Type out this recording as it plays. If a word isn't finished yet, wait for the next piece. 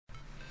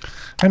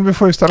And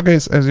before you start,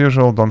 guys, as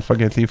usual, don't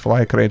forget leave a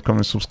like, rate,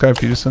 comment, subscribe,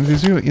 Udisen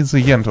with you. At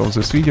the end of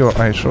this video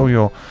I show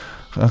you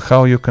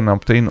how you can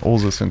obtain all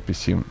this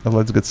NPC.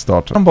 Let's get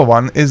started. Number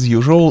 1, as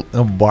usual,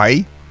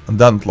 buy,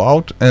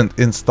 download and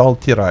install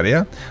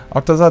Terraria.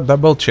 After that,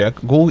 double check,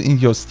 go in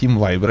your Steam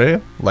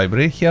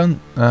library here,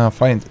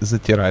 find the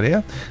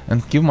Terraria,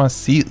 and you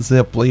must see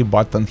the play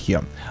button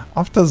here.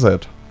 After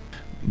that,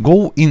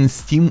 go in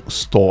Steam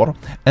store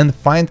and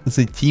find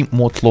the Team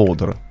mod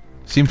loader.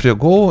 Simply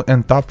go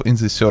and tap in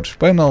the search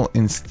panel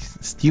in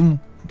Steam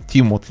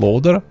Team mod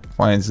loader,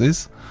 find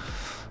this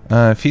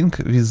thing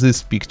with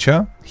this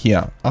picture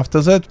here. After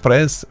that,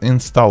 press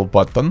install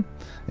button,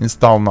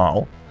 install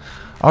now.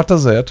 After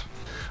that,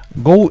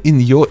 go in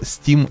your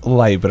Steam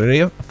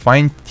library,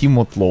 find Team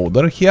mod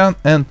loader here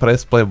and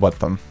press play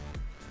button.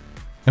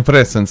 And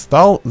press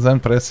install, then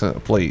press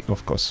play,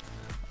 of course.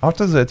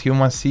 After that, you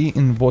must see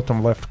in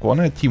bottom left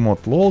corner Team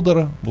mod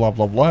loader, blah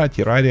blah blah,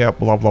 Terraria,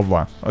 blah blah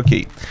blah.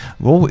 Okay,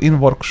 go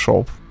in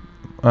workshop,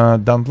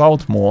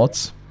 download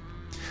mods.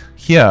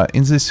 Here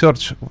in the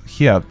search,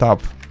 here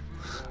tap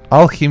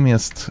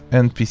Alchemist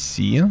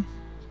NPC.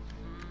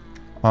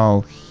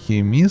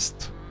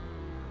 Alchemist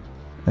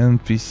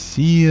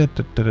NPC.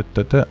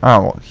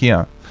 Oh,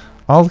 here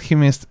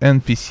Alchemist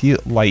NPC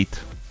LITE.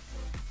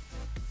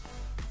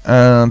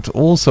 And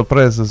also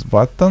press this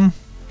button.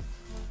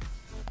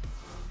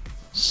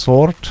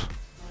 Sort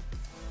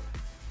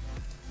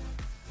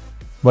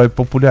by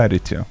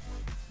popularity,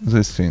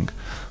 this thing.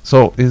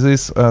 So is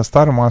this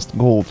star must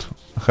gold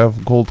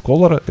have gold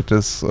color? It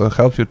is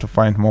help you to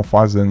find more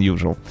fast than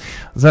usual.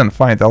 Then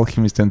find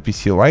Alchemist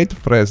NPC LITE,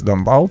 press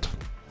download.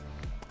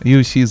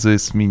 You see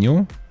this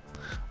menu.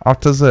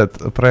 After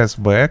that, press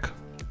back,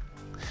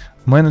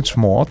 manage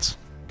mods.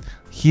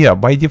 Here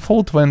by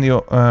default, when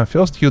you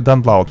first you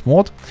download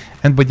mod,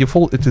 and by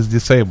default it is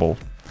disabled.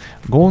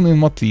 Go in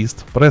mod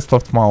list, press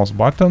left mouse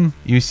button,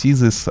 you see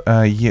this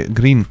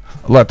green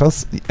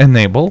letters,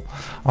 enable.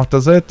 After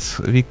that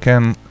we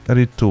can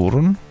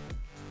return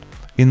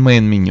in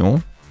main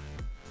menu.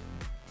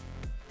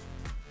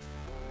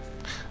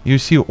 You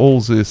see all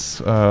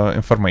this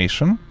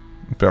information,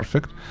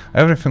 perfect.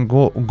 Everything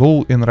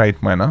go in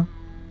right manner.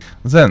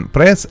 Then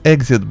press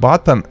exit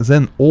button,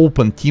 then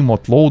open Team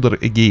mod loader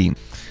again.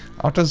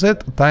 After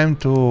that, time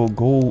to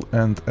go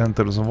and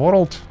enter the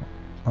world.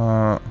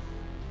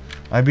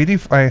 I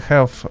believe I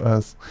have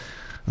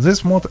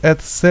this mod at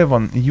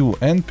 7 new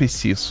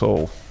NPC,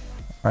 so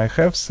I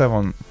have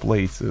 7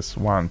 places.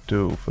 1,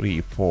 2,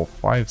 3, 4,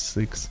 5,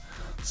 6,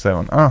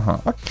 7.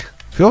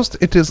 First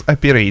it is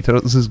operator,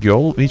 this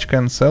girl, which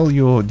can sell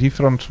you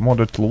different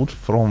modded loot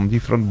from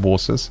different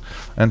bosses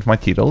and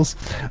materials.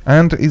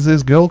 And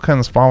this girl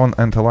can spawn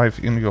and alive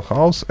in your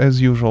house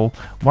as usual,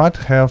 but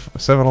have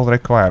several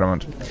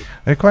requirements.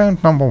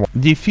 Requirement number 1.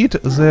 Defeat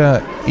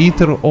the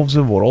Eater of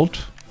the World.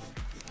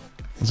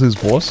 This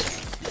boss.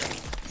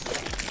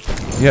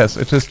 Yes,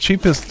 it is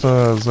cheapest,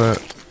 the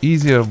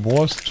easier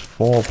boss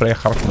for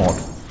pre-hard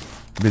mode.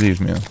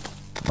 Believe me,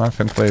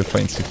 nothing very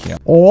fancy here.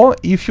 Or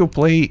if you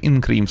play in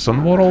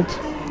Crimson World,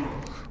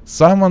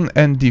 summon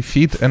and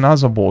defeat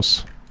another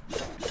boss.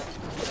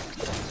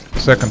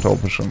 Second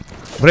option.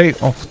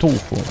 Break of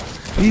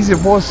Tulhu. Easy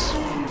boss,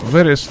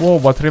 very slow,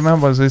 but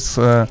remember this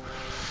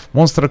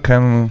monster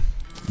can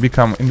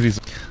become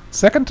invisible.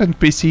 Second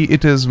NPC,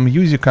 it is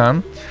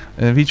Musician,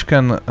 which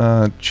can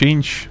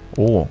change...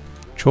 Oh,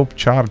 chop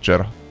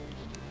charger.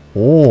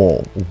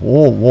 Oh,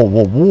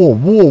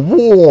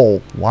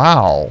 whoa,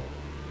 wow.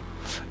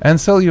 And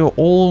sell you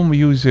all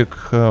music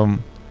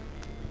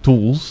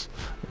tools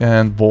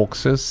and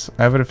boxes,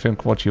 everything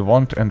what you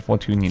want and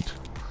what you need.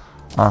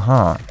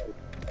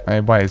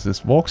 I buy these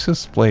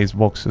boxes, place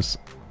boxes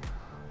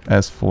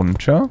as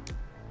furniture.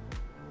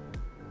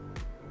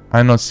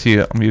 I not see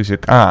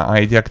music.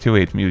 I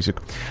deactivate music.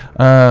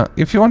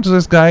 If you want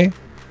this guy,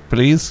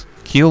 please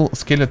kill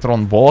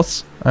skeleton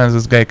boss and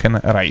this guy can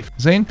arrive.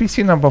 The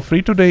NPC number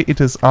 3 today, it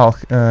is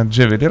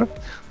Jeweler.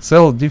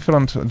 Sell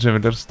different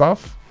Jeweler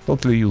stuff.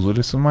 Totally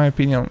useless in my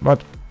opinion,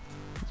 but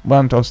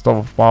bunch of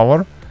stuff,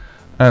 power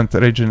and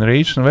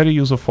regeneration, very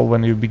useful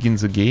when you begin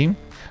the game.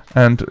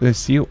 And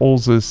see all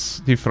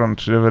these different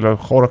Jeweler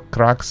horror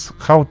cracks.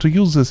 How to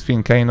use this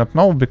thing I not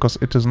know, because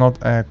it is not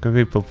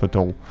equipable at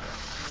all.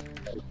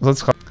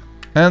 That's how.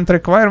 And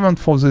requirement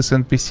for this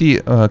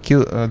NPC,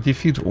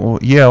 defeat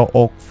Year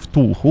of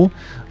Tulhu,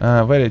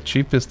 very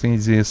cheapest in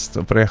this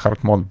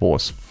pre-hard mode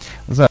boss.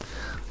 The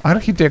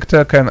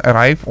Architect can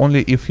arrive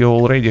only if you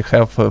already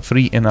have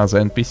free another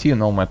NPC,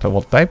 no matter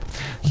what type.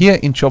 Here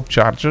in Shop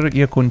Charger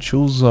you can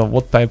choose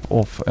what type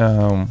of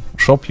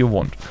shop you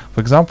want.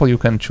 For example, you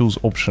can choose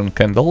option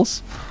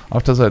candles.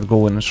 After that,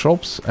 go in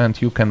shops and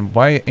you can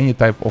buy any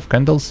type of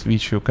candles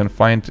which you can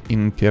find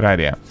in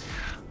Terraria.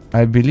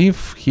 I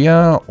believe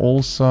here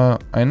also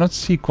I not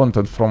see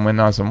content from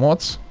another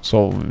mods,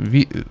 so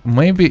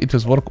maybe it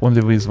is work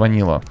only with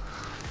vanilla.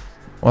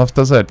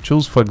 After that,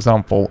 choose for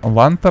example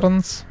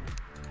lanterns.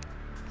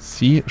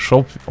 See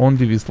shop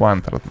only with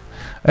lantern.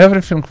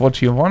 Everything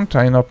what you want,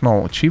 I not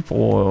know cheap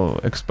or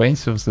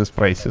expensive these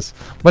prices,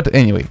 but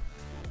anyway.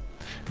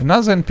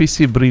 Another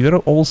NPC breeder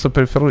also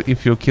prefer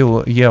if you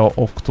kill Year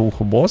of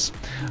Cthulhu boss,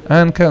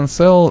 and can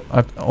sell,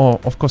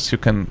 of course you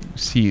can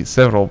see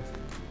several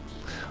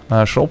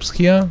shops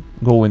here.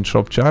 Go in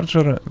shop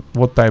charger,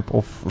 what type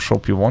of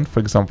shop you want. For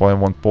example, I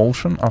want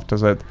potion. After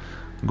that,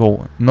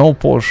 go no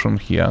potion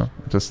here.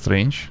 It is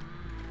strange.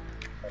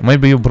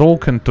 Maybe you're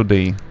broken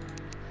today.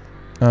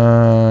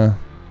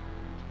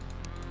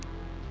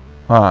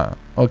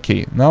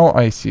 Okay, now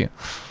I see.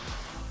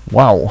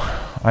 Wow,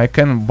 I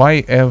can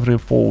buy every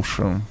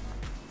potion.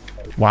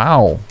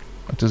 Wow.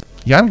 It is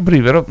young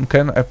breeder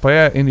can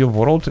appear in your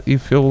world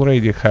if you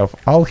already have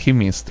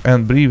alchemist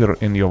and breeder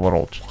in your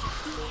world.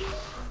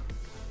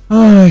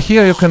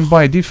 Here you can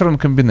buy different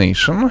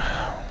combination.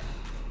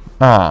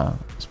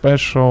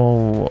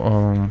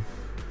 Special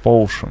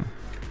potion.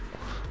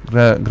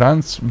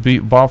 Grants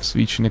buffs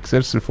which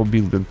necessary for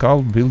building.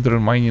 Call builder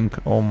mining.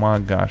 Oh my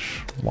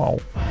gosh. Wow.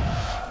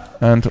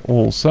 And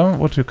also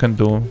what you can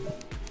do.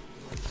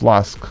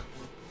 Flask.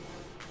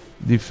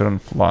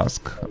 Different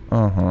flask.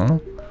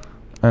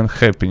 And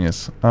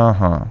happiness.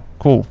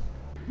 Cool.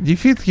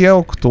 Defeat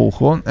Yellow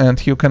Cthulhu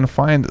and you can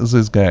find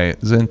this guy,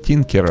 the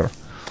Tinkerer.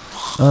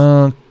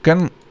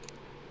 Can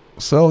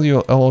sell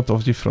you a lot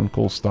of different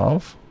cool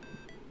stuff.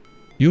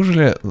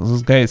 Usually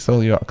this guy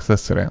sell you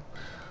accessory.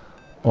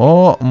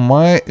 Oh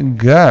my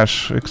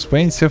gosh,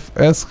 expensive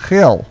as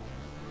hell.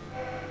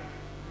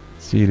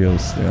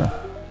 Seriously.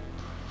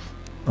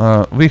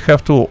 We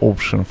have two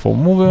options for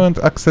movement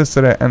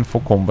accessory and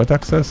for combat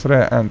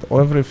accessory, and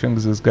everything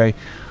this guy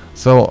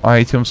sell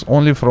items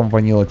only from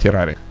vanilla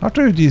Terraria.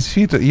 After you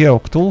defeat Year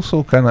of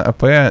Cthulhu can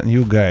appear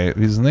new guy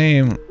with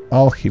name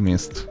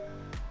Alchemist.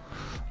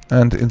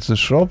 And in the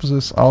shop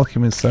this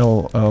alchemist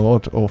sell a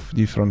lot of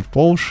different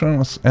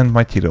potions and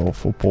material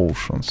for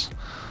potions.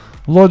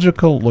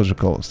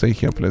 Logical. Stay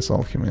here please,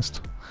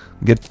 alchemist.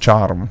 Get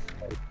charm.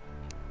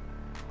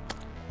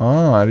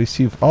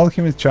 Receive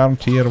alchemist charm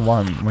tier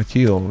 1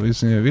 material.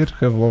 With a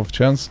have low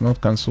chance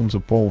not consume the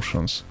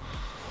potions.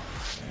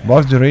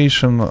 Buff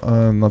duration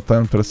not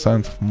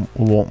 10%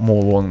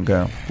 more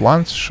longer.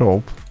 Plants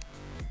shop.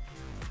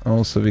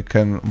 Also we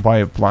can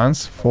buy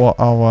plants for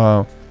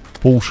our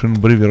potion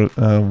brewer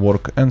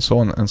work, and so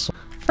on and so on.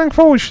 Thanks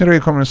for watching,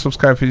 rate, comment,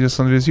 subscribe if it is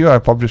on with you. I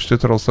publish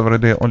tutorials every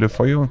day only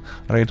for you.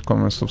 Rate,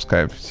 comment,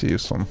 subscribe. See you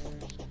soon.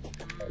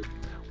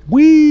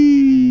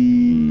 Whee!